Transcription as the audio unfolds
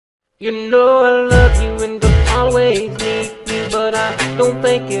You know I love you and don't always need you, but I don't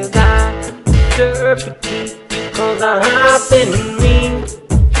think you got deserve to keep you, 'cause I've been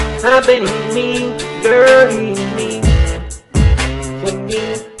mean, dirty mean to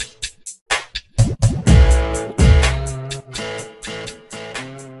me.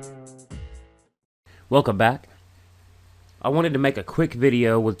 Welcome back. I wanted to make a quick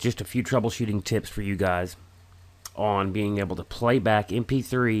video with just a few troubleshooting tips for you guys on being able to play back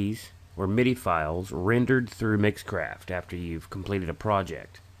MP3s or MIDI files rendered through Mixcraft after you've completed a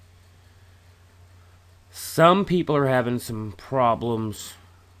project. Some people are having some problems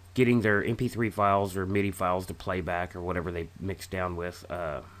getting their MP3 files or MIDI files to play back, or whatever they mix down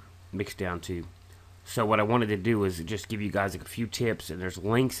to. So what I wanted to do is just give you guys a few tips, and there's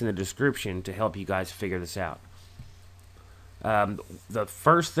links in the description to help you guys figure this out. The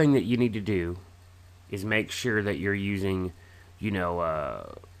first thing that you need to do is make sure that you're using,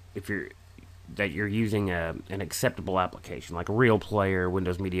 an acceptable application like a Real Player,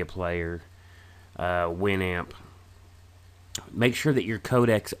 Windows Media Player, Winamp. Make sure that your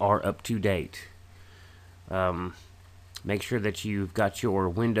codecs are up to date. Make sure that you've got your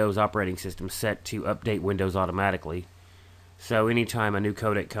Windows operating system set to update Windows automatically. So anytime a new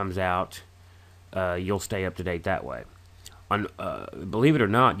codec comes out, you'll stay up to date that way. Believe it or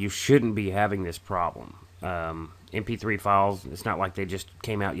not, you shouldn't be having this problem. MP3 files, it's not like they just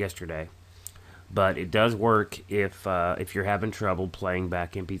came out yesterday. But it does work if you're having trouble playing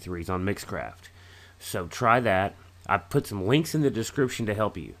back MP3s on Mixcraft. So try that. I've put some links in the description to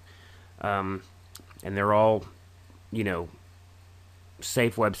help you. And they're all,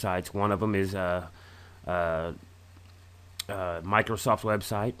 safe websites. One of them is a Microsoft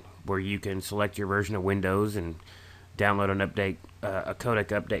website where you can select your version of Windows and download a codec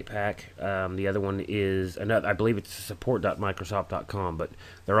update pack. The other one is I believe it's support.microsoft.com, but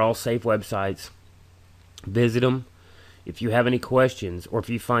they're all safe websites. Visit them. If you have any questions, or if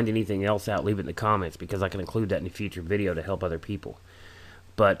you find anything else out, leave it in the comments, because I can include that in a future video to help other people.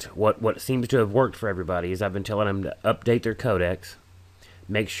 But what seems to have worked for everybody is I've been telling them to update their codecs,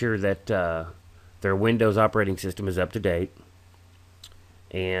 make sure that their Windows operating system is up to date,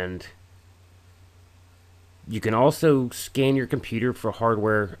 and you can also scan your computer for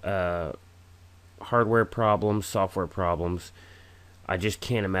hardware problems, software problems. I just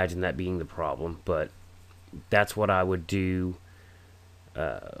can't imagine that being the problem, but that's what I would do.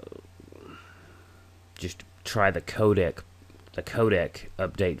 Just try the codec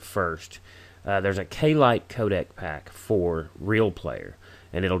update first. There's a K-Lite codec pack for Real Player,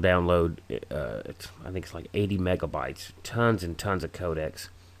 and it'll download. I think it's like 80 megabytes, tons and tons of codecs.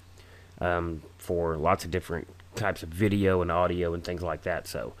 For lots of different types of video and audio and things like that.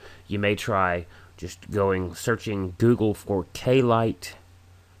 So you may try just searching Google for K-Lite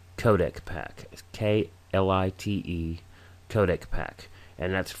codec pack. It's K-L-I-T-E codec pack,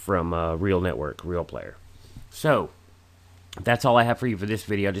 and that's from Real Player. So that's all I have for you for this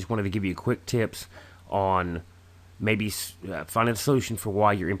video. I just wanted to give you quick tips on maybe finding a solution for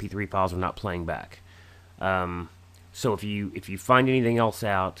why your MP3 files are not playing back. So if you find anything else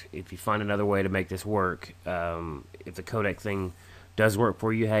out, if you find another way to make this work, if the codec thing does work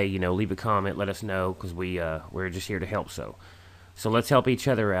for you, hey, leave a comment, let us know, because we're just here to help. So let's help each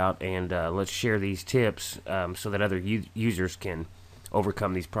other out, and let's share these tips so that other users can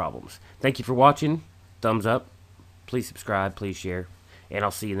overcome these problems. Thank you for watching. Thumbs up. Please subscribe. Please share. And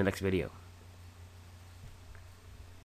I'll see you in the next video.